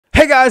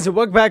Hey guys, and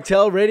welcome back to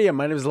Ele-Radium.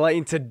 My name is Light,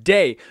 and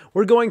today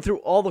we're going through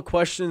all the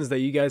questions that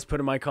you guys put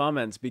in my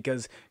comments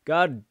because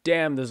god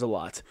damn, there's a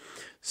lot.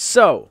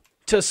 So,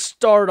 to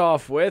start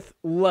off with,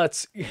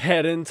 let's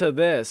head into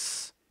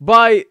this.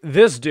 By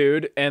this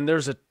dude, and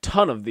there's a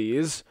ton of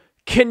these,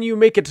 can you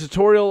make a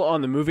tutorial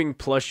on the moving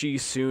plushie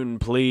soon,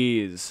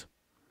 please?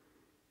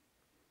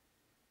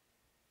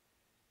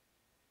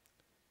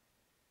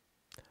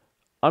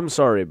 I'm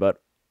sorry,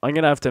 but I'm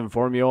gonna have to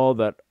inform you all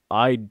that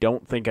I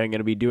don't think I'm going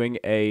to be doing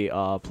a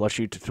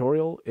plushie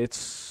tutorial.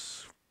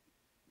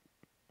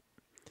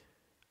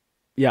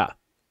 Yeah.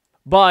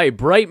 By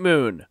Bright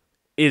Moon.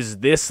 Is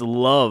this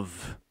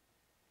love?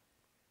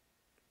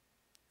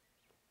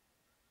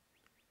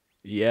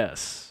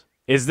 Yes.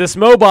 Is this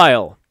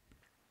mobile?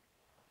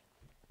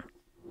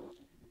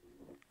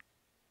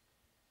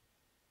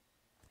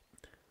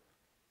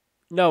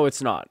 No,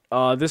 it's not.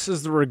 This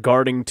is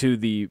regarding to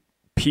the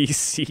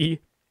PC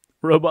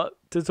robot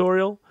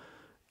tutorial.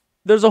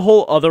 There's a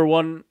whole other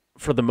one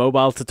for the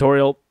mobile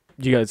tutorial.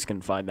 You guys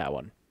can find that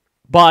one.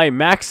 By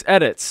Max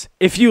Edits.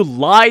 If you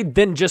lied,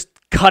 then just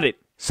cut it.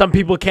 Some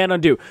people can't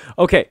undo.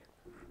 Okay.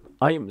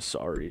 I am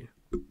sorry.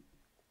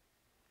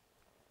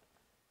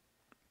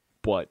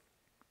 But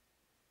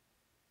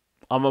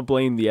I'm gonna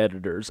blame the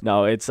editors.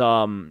 No, it's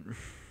a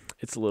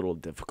little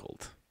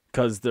difficult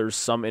because there's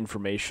some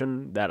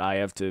information that I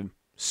have to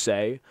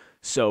say,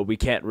 so we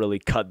can't really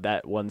cut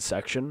that one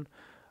section.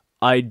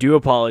 I do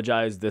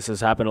apologize. This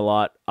has happened a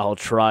lot. I'll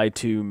try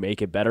to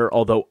make it better,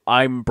 although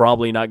I'm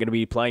probably not going to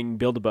be playing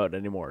Build-A-Boat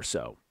anymore,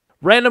 so.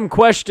 Random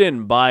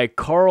question by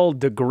Carl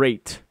the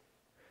Great.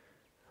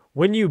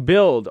 When you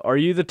build, are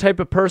you the type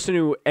of person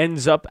who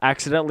ends up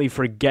accidentally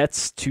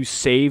forgets to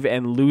save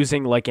and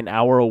losing like an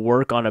hour of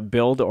work on a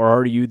build, or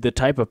are you the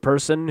type of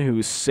person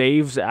who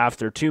saves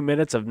after 2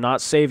 minutes of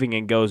not saving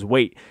and goes,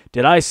 wait,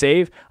 did I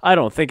save? I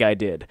don't think I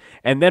did.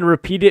 And then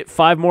repeat it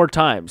 5 more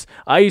times.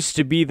 I used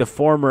to be the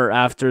former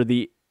after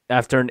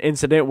an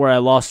incident where I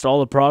lost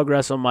all the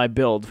progress on my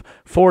build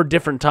 4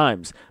 different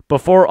times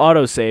before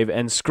autosave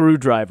and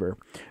screwdriver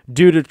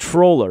due to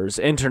trollers,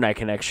 internet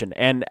connection,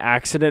 and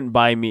accident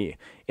by me.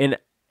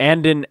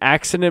 And an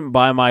accident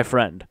by my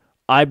friend.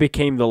 I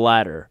became the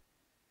latter.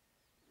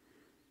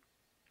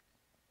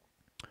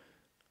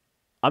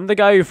 I'm the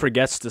guy who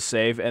forgets to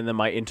save and then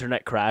my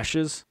internet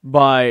crashes.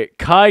 By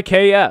Kai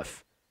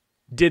KF.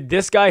 Did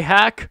this guy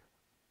hack?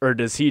 Or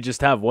does he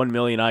just have 1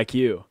 million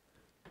IQ?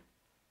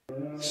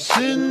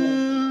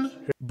 Sin.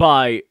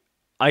 By,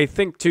 I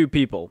think, 2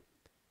 people.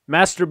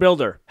 Master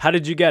Builder. How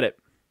did you get it?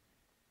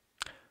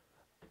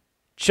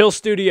 Chill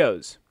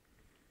Studios.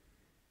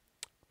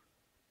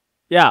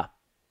 Yeah.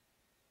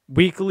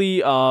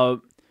 Weekly,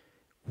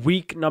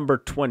 week number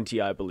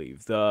 20, I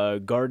believe.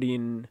 The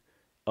Guardian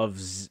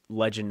of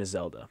Legend of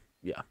Zelda.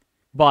 Yeah.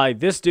 By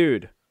this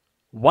dude.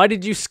 Why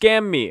did you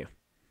scam me?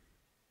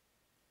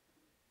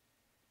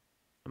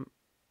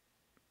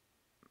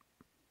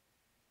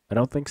 I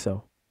don't think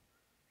so.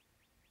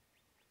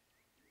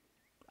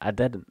 I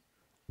didn't.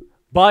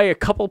 By a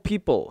couple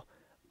people.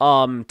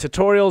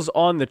 Tutorials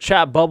on the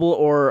chat bubble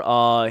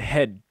or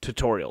head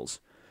tutorials.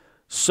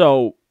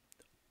 So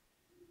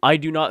I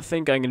do not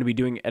think I'm going to be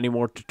doing any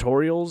more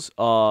tutorials.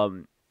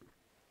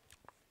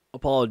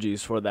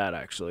 Apologies for that,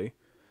 actually.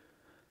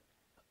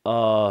 You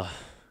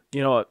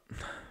know what?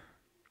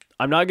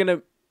 I'm not going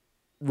to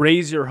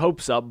raise your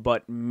hopes up,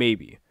 but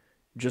maybe.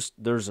 Just,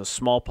 there's a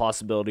small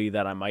possibility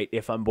that I might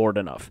if I'm bored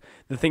enough.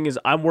 The thing is,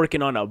 I'm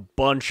working on a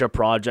bunch of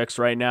projects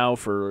right now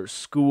for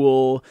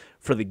school,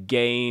 for the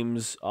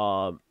games,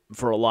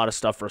 for a lot of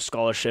stuff, for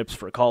scholarships,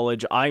 for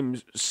college. I'm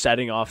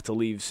setting off to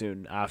leave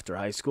soon after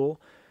high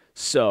school.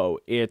 So,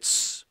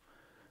 it's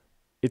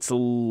a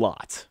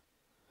lot.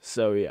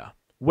 So, yeah.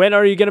 When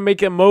are you going to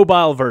make a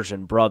mobile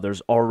version? Bro,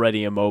 there's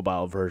already a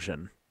mobile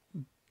version.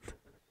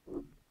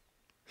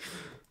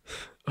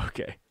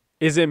 Okay.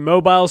 Is it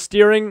mobile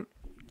steering?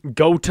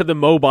 Go to the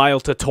mobile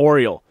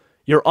tutorial.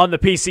 You're on the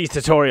PC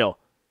tutorial.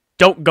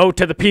 Don't go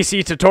to the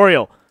PC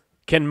tutorial.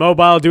 Can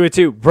mobile do it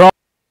too? Bro.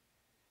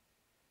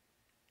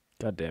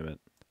 God damn it.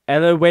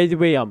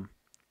 Ele-Radium.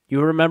 You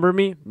remember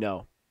me?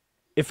 No.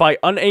 If I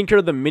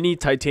unanchor, the mini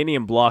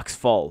titanium blocks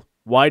fall.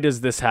 Why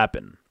does this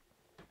happen?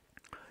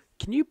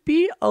 Can you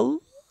be a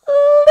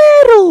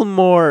little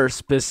more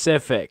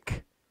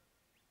specific?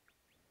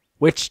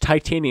 Which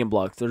titanium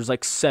blocks? There's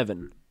like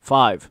 7.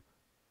 5.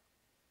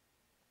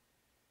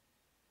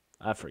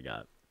 I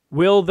forgot.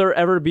 Will there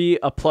ever be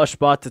a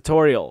plushbot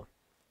tutorial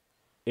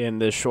in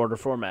this shorter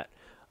format?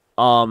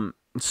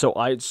 So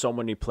I had so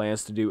many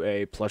plans to do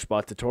a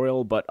plushbot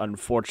tutorial, but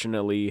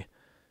unfortunately,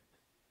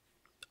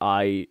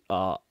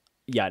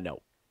 yeah, no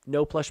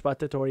plushbot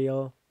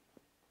tutorial.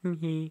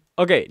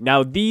 Okay,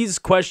 now these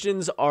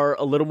questions are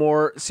a little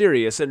more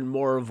serious and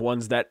more of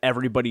ones that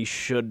everybody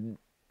should,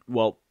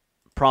 well,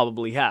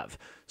 probably have.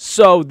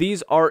 So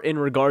these are in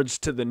regards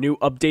to the new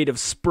update of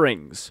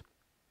Springs.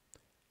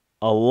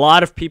 A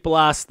lot of people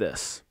ask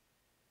this.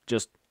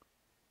 Just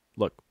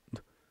look.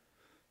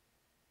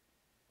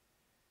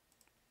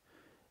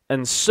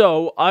 And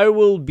so I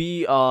will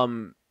be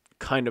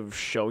kind of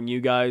showing you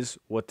guys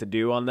what to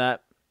do on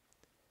that.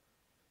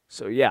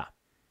 So yeah.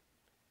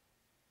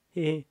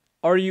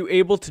 Are you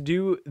able to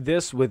do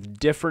this with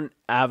different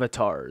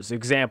avatars?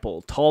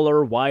 Example,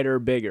 taller, wider,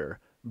 bigger.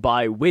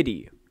 By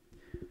Witty.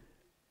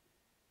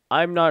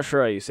 I'm not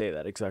sure how you say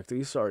that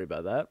exactly. Sorry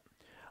about that.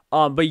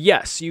 But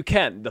yes, you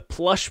can. The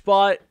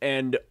Plushbot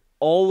and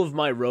all of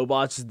my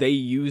robots, they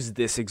use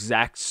this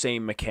exact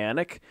same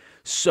mechanic.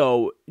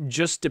 So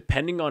just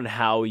depending on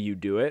how you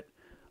do it.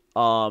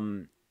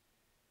 But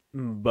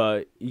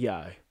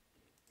yeah.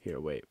 Here,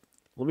 wait.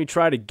 Let me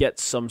try to get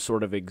some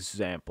sort of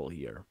example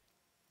here.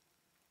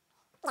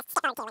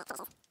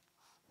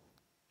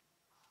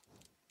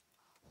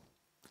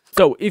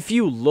 So if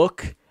you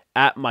look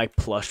at my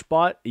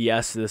Plushbot,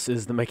 yes, this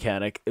is the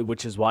mechanic,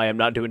 which is why I'm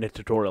not doing a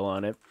tutorial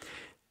on it.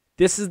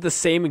 This is the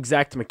same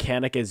exact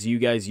mechanic as you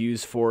guys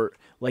use for,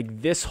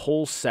 like, this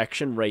whole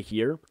section right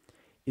here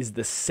is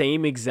the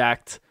same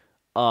exact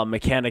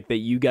mechanic that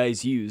you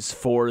guys use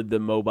for the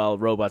mobile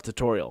robot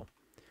tutorial.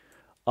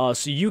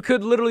 So you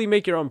could literally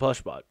make your own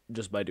Plushbot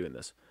just by doing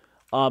this.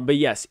 But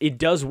yes, it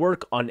does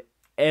work on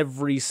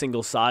every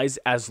single size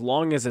as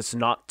long as it's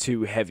not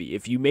too heavy.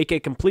 If you make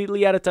it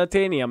completely out of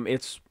titanium,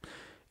 it's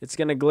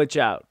gonna glitch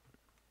out.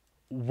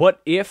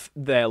 What if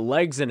the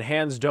legs and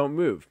hands don't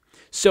move?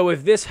 So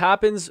if this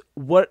happens,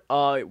 what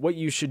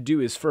you should do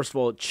is, first of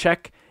all,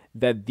 check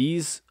that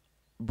these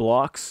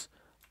blocks,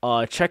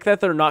 check that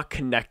they're not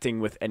connecting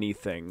with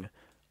anything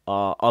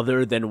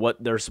other than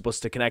what they're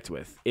supposed to connect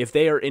with. If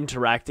they are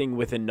interacting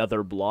with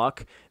another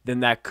block,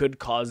 then that could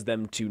cause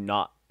them to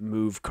not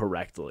move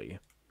correctly.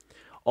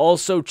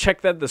 Also,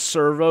 check that the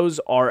servos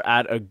are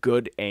at a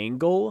good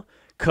angle,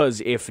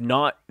 because if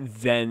not,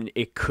 then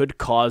it could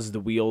cause the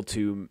wheel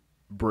to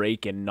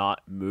break and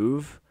not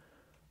move.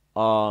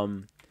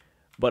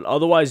 But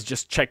otherwise,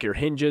 just check your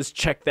hinges,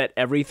 check that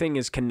everything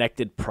is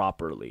connected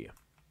properly.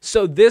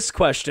 So this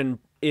question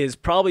is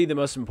probably the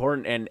most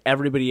important, and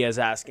everybody is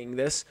asking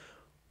this.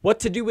 What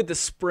to do with the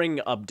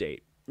spring update?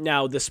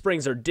 Now, the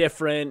springs are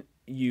different.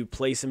 You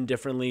place them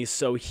differently.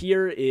 So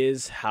here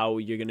is how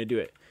you're going to do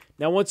it.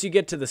 Now, once you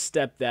get to the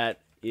step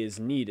that is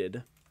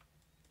needed,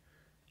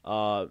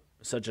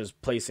 such as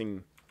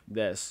placing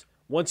this,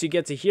 once you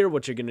get to here,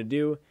 what you're going to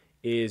do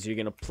is you're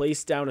going to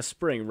place down a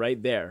spring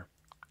right there.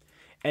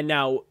 And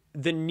now,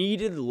 the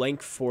needed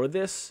length for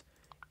this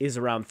is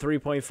around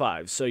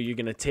 3.5. So you're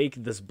going to take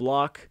this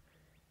block,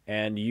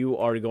 and you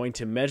are going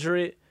to measure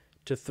it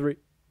to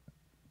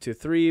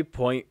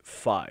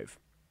 3.5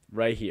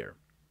 right here.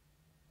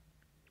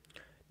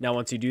 Now,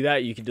 once you do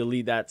that, you can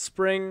delete that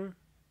spring,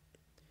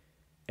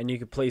 and you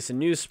can place a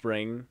new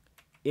spring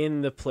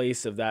in the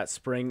place of that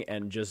spring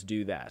and just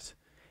do that.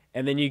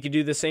 And then you can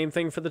do the same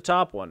thing for the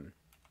top one.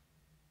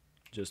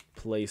 Just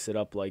place it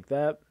up like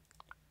that.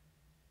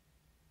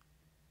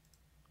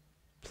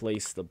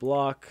 Place the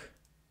block.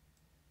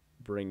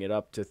 Bring it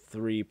up to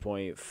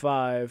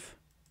 3.5.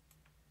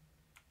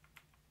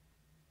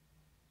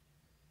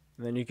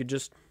 And then you could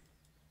just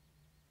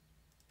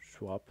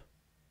swap.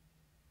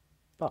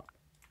 Pop.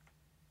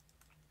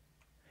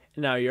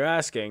 And now you're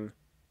asking,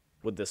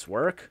 would this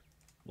work?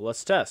 Well,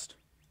 let's test.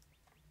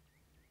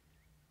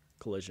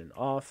 Collision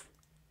off.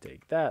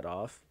 Take that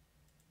off.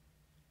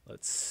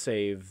 Let's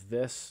save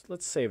this.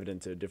 Let's save it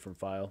into a different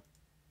file.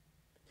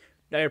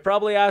 Now you're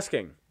probably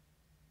asking,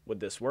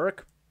 would this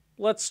work?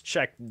 Let's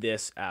check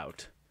this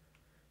out.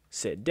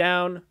 Sit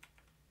down.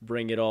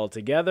 Bring it all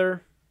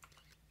together.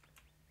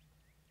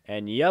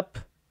 And yep,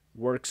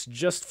 works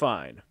just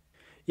fine.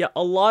 Yeah,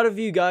 a lot of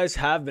you guys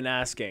have been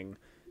asking,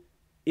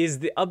 is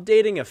the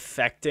updating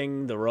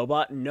affecting the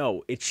robot?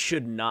 No, it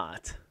should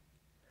not.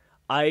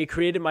 I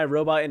created my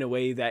robot in a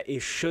way that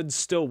it should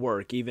still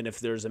work even if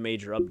there's a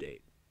major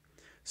update.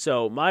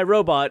 So my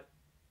robot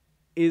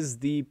is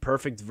the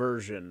perfect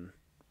version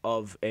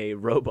of a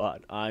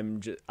robot. I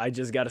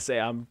just gotta say,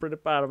 I'm pretty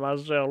proud of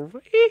myself.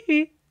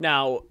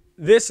 Now,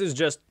 this is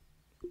just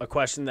a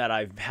question that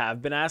I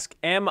have been asked.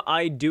 Am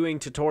I doing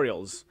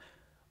tutorials?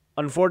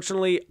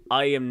 Unfortunately,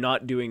 I am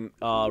not doing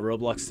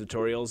Roblox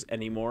tutorials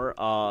anymore.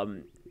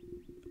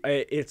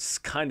 It's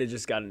kind of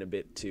just gotten a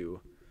bit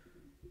too,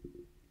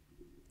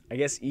 I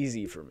guess,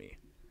 easy for me.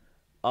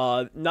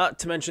 Not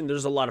to mention,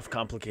 there's a lot of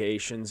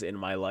complications in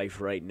my life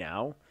right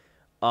now.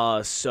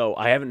 So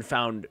I haven't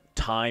found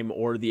time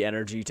or the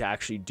energy to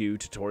actually do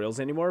tutorials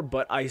anymore,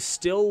 but I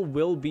still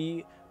will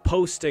be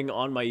posting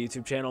on my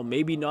YouTube channel.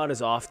 Maybe not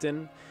as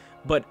often,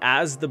 but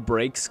as the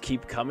breaks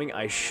keep coming,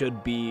 I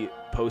should be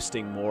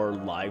posting more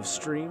live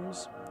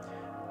streams.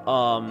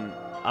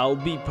 I'll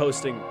be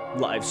posting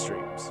live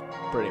streams,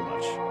 pretty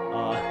much.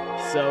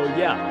 So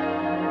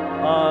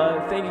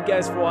yeah. Thank you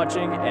guys for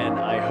watching, and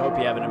I hope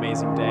you have an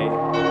amazing day.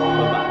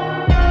 Bye-bye.